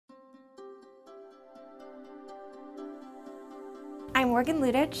I'm Morgan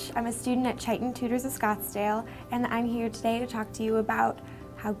Ludich. I'm a student at Chyten Tutors of Scottsdale, and I'm here today to talk to you about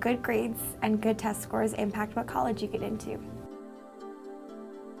how good grades and good test scores impact what college you get into.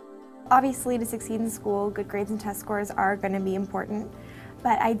 Obviously, to succeed in school, good grades and test scores are going to be important,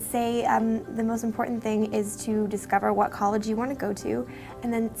 but I'd say the most important thing is to discover what college you want to go to,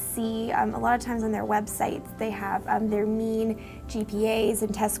 and then see, a lot of times on their websites, they have their mean GPAs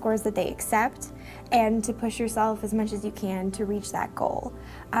and test scores that they accept, and to push yourself as much as you can to reach that goal.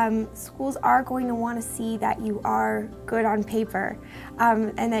 Schools are going to want to see that you are good on paper,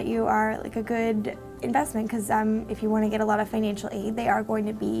 and that you are like a good investment, because if you want to get a lot of financial aid, they are going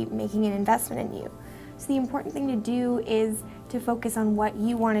to be making an investment in you. So the important thing to do is to focus on what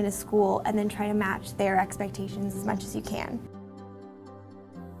you want in a school and then try to match their expectations as much as you can.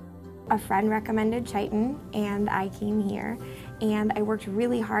 A friend recommended Chyten, and I came here, and I worked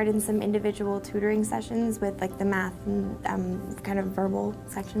really hard in some individual tutoring sessions with like the math and kind of verbal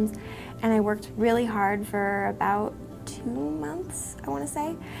sections, and I worked really hard for about 2 months, I want to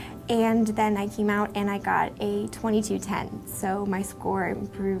say, and then I came out and I got a 2210, so my score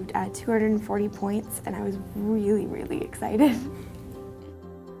improved 240 points, and I was really, really excited.